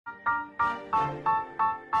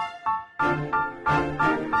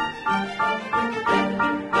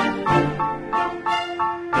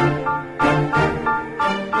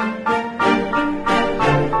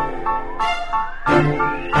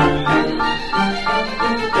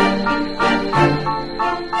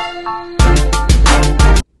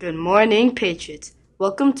Good morning, Patriots.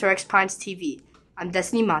 Welcome to Rex Pines TV. I'm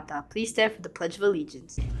Destiny Mata. Please stand for the Pledge of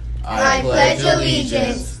Allegiance. I pledge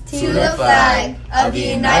allegiance to the flag of the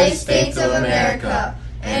United States of America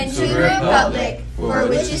and to the republic for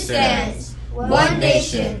which it stands, one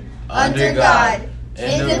nation, under God,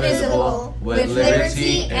 indivisible, with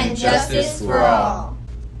liberty and justice for all.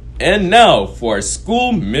 And now for our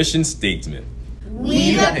school mission statement.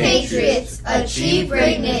 We the Patriots achieve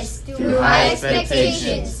greatness through high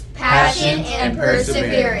expectations, passion, and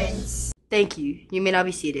perseverance. Thank you. You may now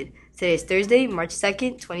be seated. Today is Thursday, March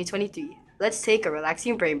 2nd, 2023. Let's take a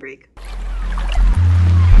relaxing brain break.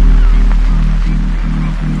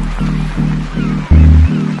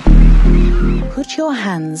 Put your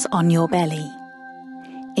hands on your belly.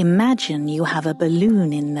 Imagine you have a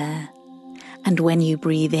balloon in there. And when you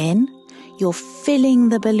breathe in, you're filling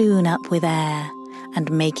the balloon up with air and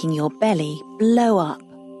making your belly blow up.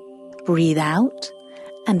 Breathe out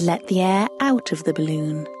and let the air out of the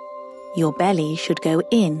balloon. Your belly should go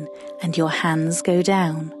in and your hands go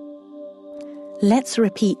down. Let's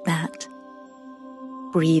repeat that.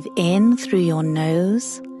 Breathe in through your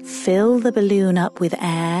nose, fill the balloon up with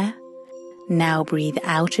air. Now breathe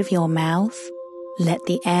out of your mouth, let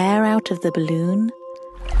the air out of the balloon.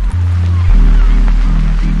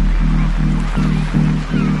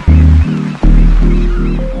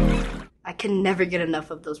 I can never get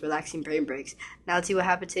enough of those relaxing brain breaks. Now let's see what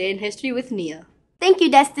happened today in history with Nia. Thank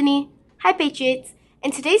you, Destiny. Hi, Patriots.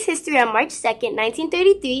 In today's history on March 2nd,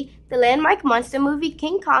 1933, the landmark monster movie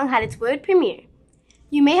King Kong had its world premiere.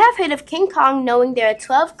 You may have heard of King Kong knowing there are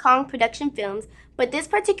 12 Kong production films, but this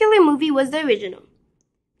particular movie was the original.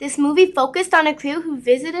 This movie focused on a crew who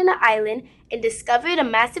visited an island and discovered a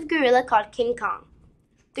massive gorilla called King Kong.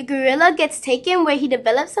 The gorilla gets taken where he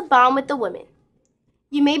develops a bond with the woman.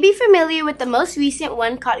 You may be familiar with the most recent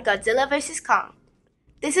one called Godzilla vs. Kong.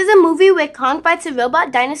 This is a movie where Kong fights a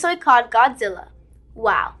robot dinosaur called Godzilla.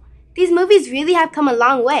 Wow, these movies really have come a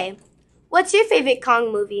long way. What's your favorite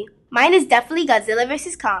Kong movie? Mine is definitely Godzilla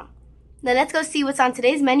vs. Kong. Now let's go see what's on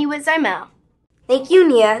today's menu with Zarmel. Thank you,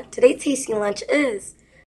 Nia. Today's tasty lunch is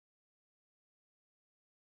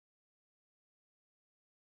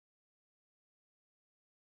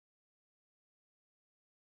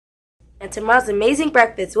and tomorrow's amazing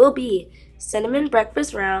breakfast will be cinnamon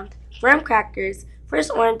breakfast round, graham crackers, fresh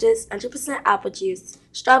oranges, 100% apple juice,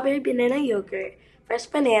 strawberry banana yogurt, fresh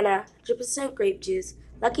banana, 100% grape juice,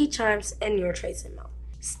 Lucky Charms, and your trace milk.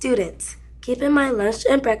 Students, keep in mind lunch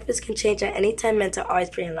and breakfast can change at any time and to always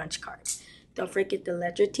bring a lunch card. Don't forget to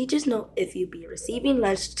let your teachers know if you'll be receiving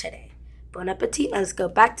lunch today. Bon appetit, let's go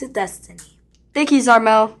back to Destiny. Thank you,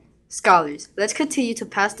 Zarmel. Scholars, let's continue to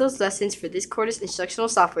pass those lessons for this quarter's instructional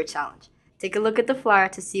software challenge. Take a look at the flyer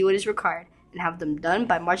to see what is required and have them done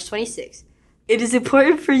by March 26th. It is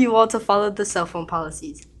important for you all to follow the cell phone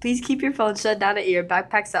policies. Please keep your phone shut down in your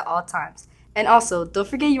backpacks at all times. And also, don't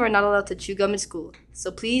forget you are not allowed to chew gum in school,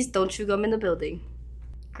 so please don't chew gum in the building.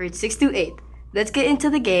 Grades 6 through 8th, let's get into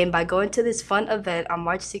the game by going to this fun event on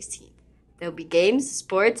March 16th. There will be games,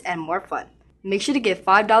 sports, and more fun. Make sure to give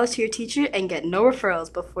 $5 to your teacher and get no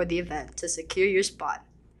referrals before the event to secure your spot.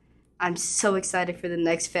 I'm so excited for the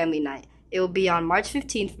next family night. It will be on March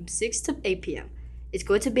 15th from 6 to 8 p.m. It's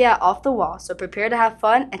going to be at Off the Wall, so prepare to have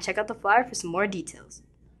fun and check out the flyer for some more details.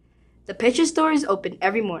 The picture store is open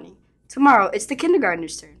every morning. Tomorrow, it's the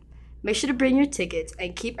kindergartners' turn. Make sure to bring your tickets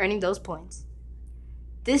and keep earning those points.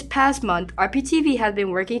 This past month, RPTV has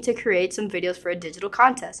been working to create some videos for a digital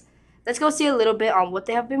contest. Let's go see a little bit on what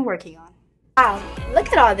they have been working on. Wow, look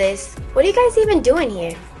at all this. What are you guys even doing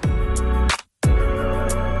here?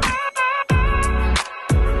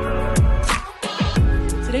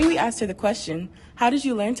 Today we asked her the question, how did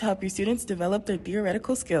you learn to help your students develop their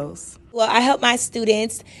theoretical skills? Well, I help my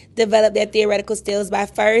students develop their theoretical skills by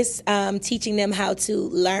first teaching them how to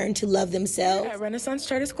learn to love themselves. At Renaissance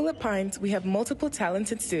Charter School at Pines, we have multiple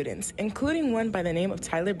talented students, including one by the name of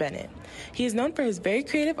Tyler Bennett. He is known for his very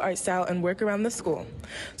creative art style and work around the school.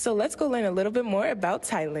 So let's go learn a little bit more about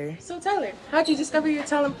Tyler. So Tyler, how'd you discover your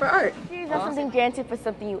talent for art? It's not something granted for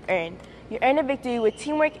something you earned. You earn a victory with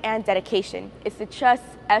teamwork and dedication. It's the trust,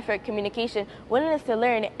 effort, communication, willingness to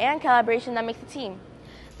learn, and collaboration that makes a team.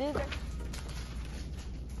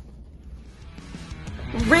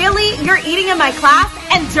 Really? You're eating in my class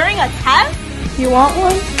and during a test? You want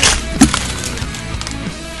one?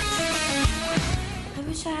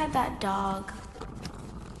 had that dog.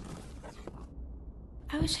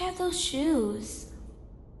 I wish I had those shoes.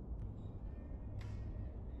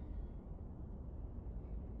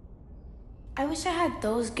 I wish I had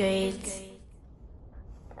those grades.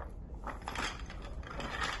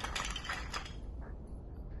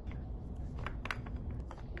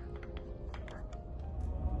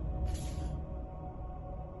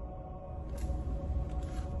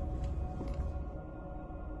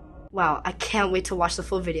 Wow, I can't wait to watch the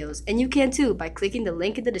full videos, and you can too by clicking the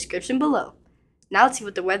link in the description below. Now let's see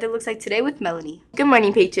what the weather looks like today with Melanie. Good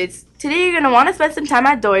morning, Patriots. Today you're going to want to spend some time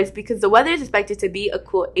outdoors because the weather is expected to be a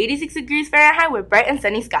cool 86 degrees Fahrenheit with bright and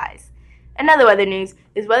sunny skies. Another weather news,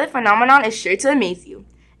 this weather phenomenon is sure to amaze you.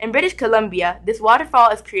 In British Columbia, this waterfall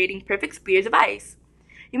is creating perfect spears of ice.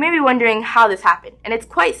 You may be wondering how this happened, and it's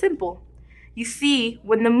quite simple. You see,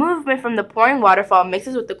 when the movement from the pouring waterfall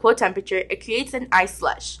mixes with the cool temperature, it creates an ice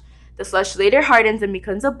slush. The slush later hardens and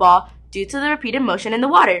becomes a ball due to the repeated motion in the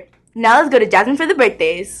water. Now let's go to Jasmine for the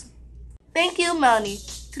birthdays. Thank you, Melanie.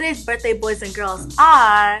 Today's birthday boys and girls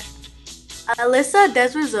are Alyssa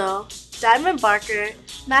Desrizzo, Diamond Barker,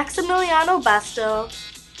 Maximiliano Basto,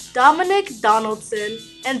 Dominic Donaldson,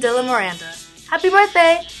 and Dylan Miranda. Happy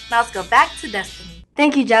birthday! Now let's go back to Destiny.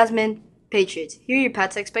 Thank you, Jasmine. Patriots, here are your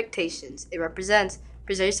pet's expectations. It represents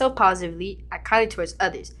present yourself positively, act kindly towards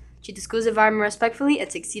others, treat the school's environment respectfully, and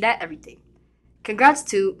succeed at everything. Congrats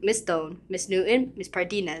to Miss Stone, Miss Newton, Miss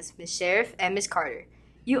Pardinez, Miss Sheriff, and Miss Carter.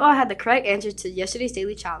 You all had the correct answer to yesterday's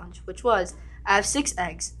daily challenge, which was, I have 6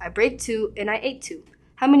 eggs, I break 2, and I ate 2.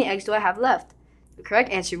 How many eggs do I have left? The correct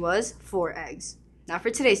answer was 4 eggs. Now for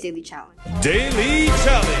today's daily challenge. Daily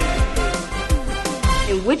Challenge.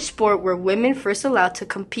 In which sport were women first allowed to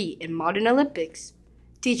compete in modern Olympics?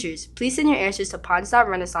 Teachers, please send your answers to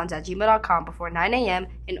pons.renaissance@gmail.com before 9 a.m.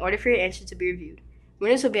 in order for your answers to be reviewed.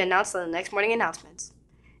 Winners will be announced on the next morning announcements.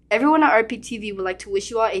 Everyone at RPTV would like to wish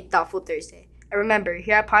you all a thoughtful Thursday. And remember,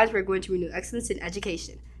 here at Pines, we're going to renew excellence in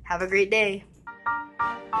education. Have a great day.